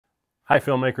Hi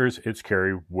filmmakers, it's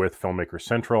Kerry with Filmmaker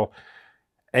Central,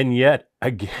 and yet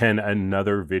again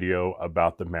another video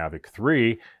about the Mavic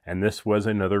 3, and this was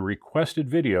another requested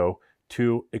video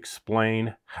to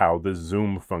explain how the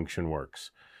zoom function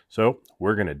works. So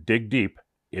we're going to dig deep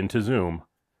into zoom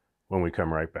when we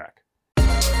come right back.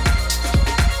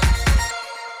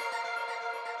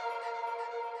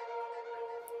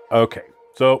 Okay,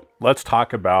 so let's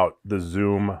talk about the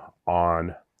zoom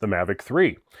on the Mavic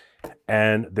 3.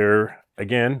 And they're,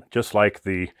 again, just like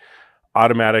the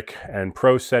automatic and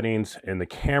pro settings in the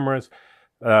cameras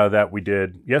that we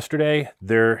did yesterday,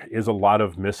 there is a lot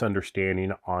of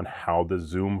misunderstanding on how the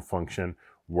zoom function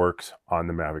works on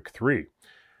the Mavic 3.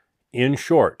 In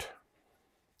short,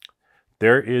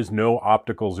 there is no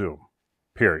optical zoom,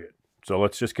 period. So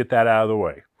let's just get that out of the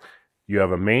way. You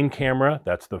have a main camera,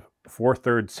 that's the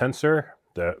 4/3 sensor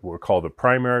that we'll call the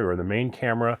primary or the main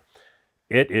camera.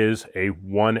 It is a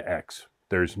 1x.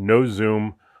 There's no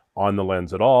zoom on the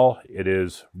lens at all. It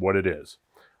is what it is.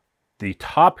 The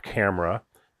top camera,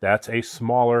 that's a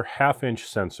smaller 1/2-inch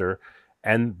sensor,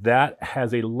 and that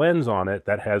has a lens on it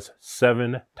that has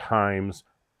 7 times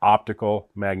optical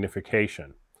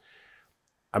magnification.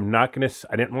 I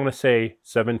didn't want to say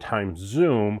 7 times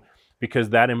zoom because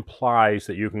that implies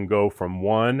that you can go from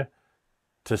 1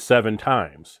 to 7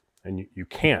 times, and you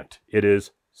can't. It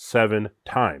is 7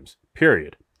 times.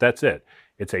 Period. That's it.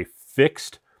 It's a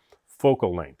fixed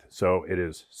focal length. So it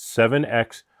is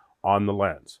 7x on the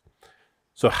lens.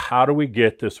 So how do we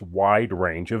get this wide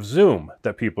range of zoom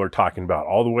that people are talking about,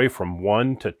 all the way from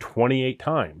 1 to 28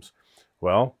 times?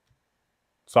 Well,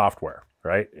 software,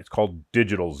 right? It's called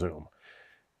digital zoom.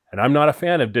 And I'm not a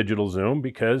fan of digital zoom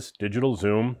because digital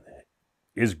zoom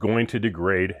is going to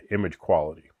degrade image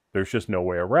quality. There's just no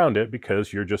way around it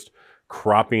because you're just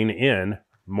cropping in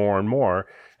more and more,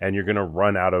 and you're going to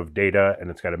run out of data, and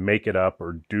it's got to make it up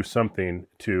or do something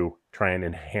to try and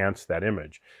enhance that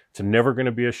image. It's never going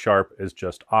to be as sharp as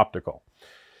just optical.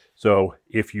 So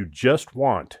if you just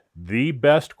want the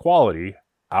best quality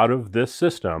out of this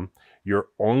system, you're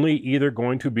only either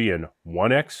going to be in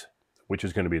 1x, which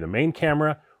is going to be the main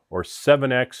camera, or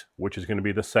 7x, which is going to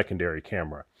be the secondary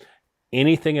camera.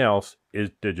 Anything else is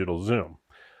digital zoom.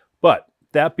 But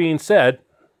that being said,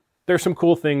 there's some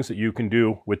cool things that you can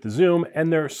do with the zoom,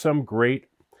 and there are some great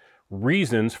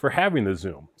reasons for having the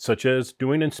zoom, such as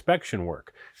doing inspection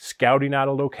work, scouting out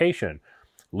a location,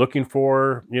 looking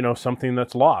for, something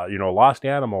that's lost, a lost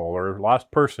animal or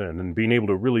lost person, and being able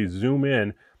to really zoom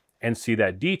in and see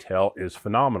that detail is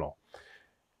phenomenal.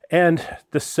 And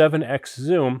the 7x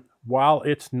zoom, while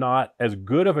it's not as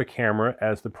good of a camera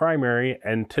as the primary,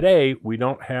 and today we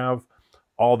don't have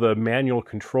all the manual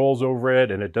controls over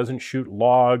it, and it doesn't shoot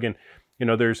log, and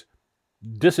there's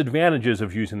disadvantages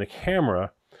of using the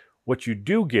camera. What you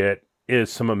do get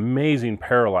is some amazing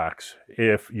parallax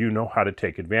if you know how to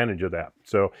take advantage of that.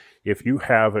 So if you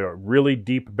have a really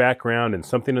deep background and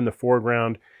something in the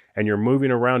foreground and you're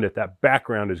moving around it, that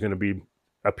background is going to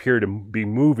appear to be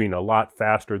moving a lot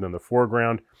faster than the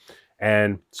foreground.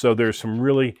 And so there's some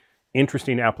really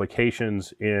interesting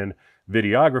applications in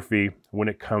videography when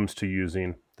it comes to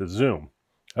using the zoom.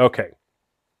 Okay,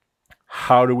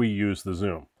 how do we use the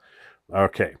zoom?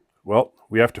 Okay, well,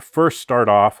 we have to first start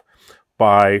off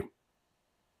by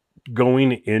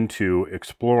going into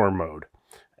Explorer mode.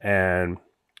 And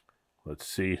let's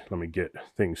see, let me get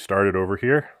things started over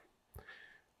here.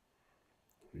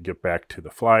 Get back to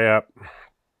the Fly app.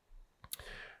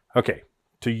 Okay,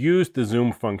 to use the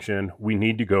zoom function, we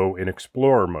need to go in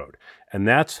Explorer mode, and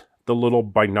that's the little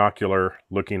binocular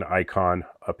looking icon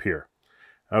up here.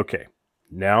 Okay,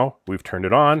 now we've turned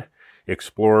it on.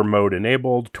 Explorer mode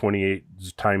enabled, 28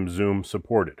 times zoom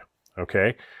supported.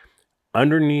 Okay,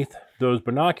 underneath those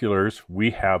binoculars,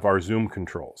 we have our zoom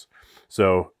controls.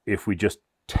 So if we just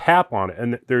tap on it,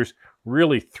 and there's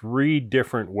really 3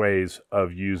 different ways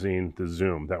of using the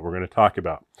zoom that we're going to talk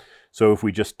about. So if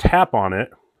we just tap on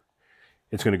it,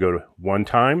 it's going to go to 1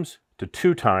 times to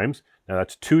 2 times. Now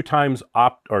that's 2 times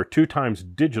 2 times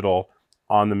digital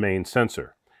on the main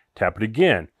sensor. Tap it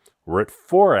again. We're at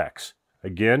 4x.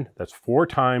 Again, that's 4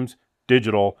 times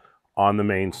digital on the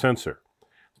main sensor.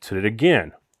 Let's hit it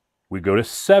again. We go to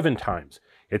 7 times.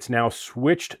 It's now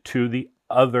switched to the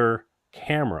other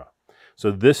camera.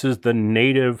 So this is the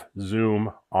native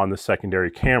zoom on the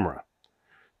secondary camera.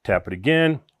 Tap it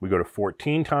again. We go to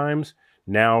 14 times.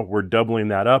 Now we're doubling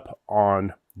that up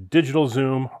on digital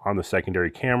zoom on the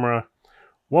secondary camera.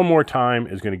 One more time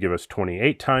is going to give us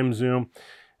 28 times zoom.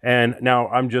 And now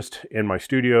I'm just in my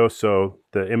studio, so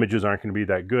the images aren't going to be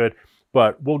that good,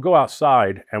 but we'll go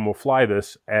outside and we'll fly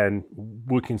this and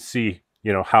we can see,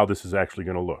 how this is actually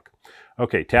going to look.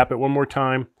 Okay, tap it one more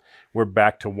time. We're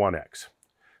back to 1x.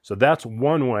 So that's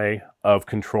one way of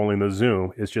controlling the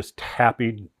zoom, is just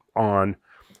tapping on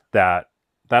that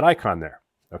icon there.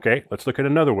 Okay, let's look at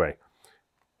another way.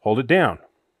 Hold it down.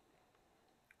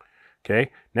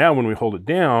 Okay, now when we hold it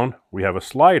down, we have a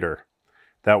slider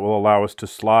that will allow us to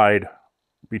slide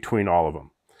between all of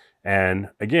them. And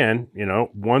again, you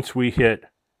know, once we hit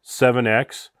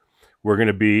 7x, we're going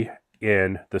to be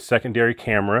in the secondary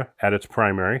camera at its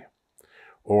primary,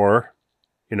 or,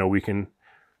 you know, we can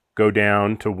go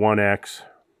down to 1x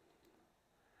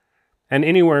and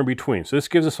anywhere in between. So this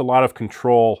gives us a lot of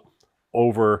control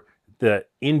over the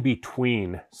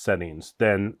in-between settings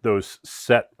than those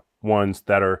set ones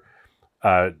that are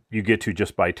you get to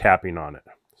just by tapping on it.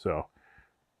 So,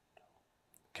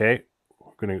 okay,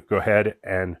 we're going to go ahead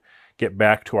and get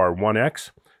back to our 1x.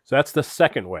 So that's the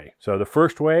second way. So the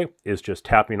first way is just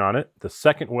tapping on it. The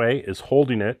second way is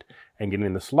holding it and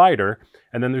getting the slider.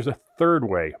 And then there's a third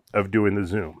way of doing the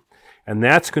zoom. And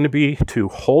that's going to be to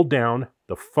hold down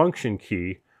the function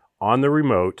key on the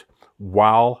remote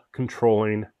while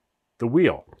controlling the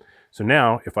wheel. So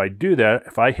now if I do that,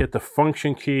 if I hit the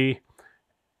function key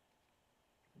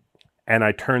and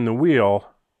I turn the wheel,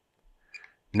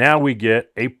 now we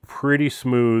get a pretty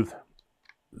smooth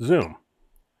zoom.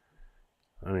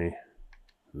 Let me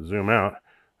zoom out.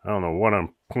 I don't know what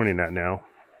I'm pointing at now.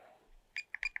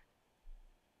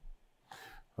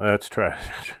 Let's try.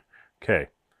 Okay.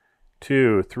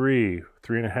 2, 3,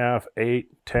 3.5, 8,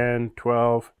 10,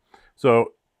 12.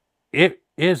 So it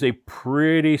is a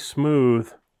pretty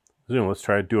smooth zoom. Let's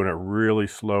try doing it really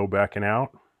slow, backing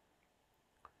out.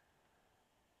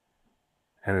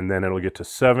 And then it'll get to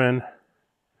 7.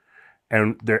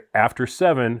 And there, after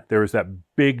 7, there was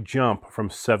that big jump from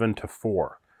 7 to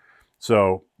 4.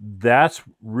 So that's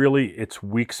really its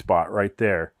weak spot right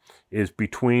there, is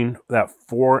between that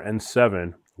 4 and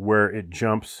 7, where it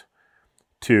jumps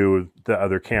to the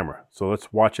other camera. So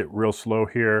let's watch it real slow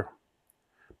here.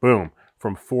 Boom.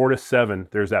 From 4 to 7,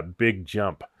 there's that big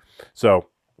jump. So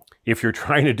if you're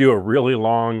trying to do a really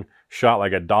long shot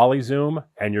like a dolly zoom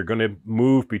and you're going to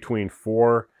move between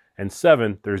 4 and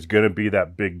 7, there's going to be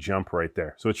that big jump right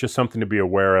there. So it's just something to be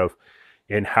aware of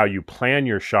in how you plan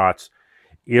your shots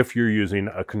if you're using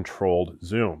a controlled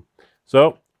zoom.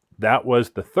 So that was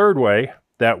the third way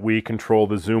that we control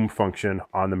the zoom function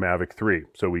on the Mavic 3.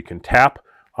 So we can tap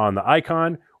on the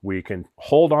icon, we can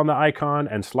hold on the icon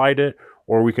and slide it,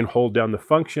 or we can hold down the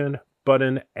function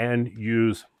button and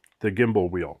use the gimbal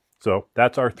wheel. So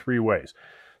that's our 3 ways.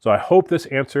 So I hope this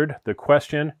answered the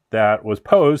question that was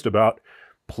posed about,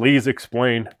 please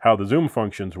explain how the zoom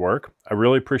functions work. I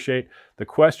really appreciate the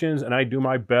questions, and I do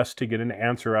my best to get an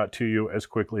answer out to you as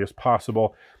quickly as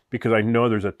possible, because I know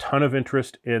there's a ton of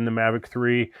interest in the Mavic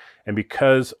 3, and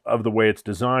because of the way it's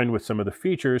designed with some of the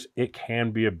features, it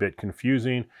can be a bit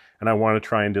confusing, and I want to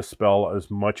try and dispel as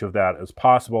much of that as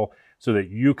possible so that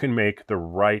you can make the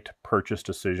right purchase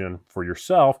decision for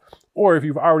yourself, or if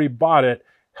you've already bought it,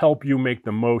 help you make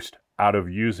the most out of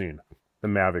using the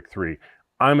Mavic 3.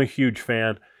 I'm a huge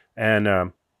fan,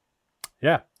 and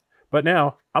yeah. But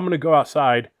now I'm going to go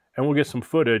outside and we'll get some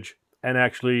footage and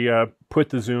actually put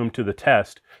the zoom to the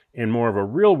test in more of a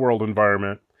real-world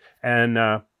environment. And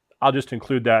I'll just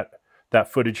include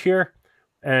that footage here.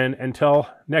 And until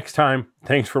next time,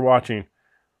 thanks for watching,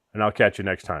 and I'll catch you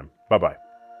next time. Bye-bye.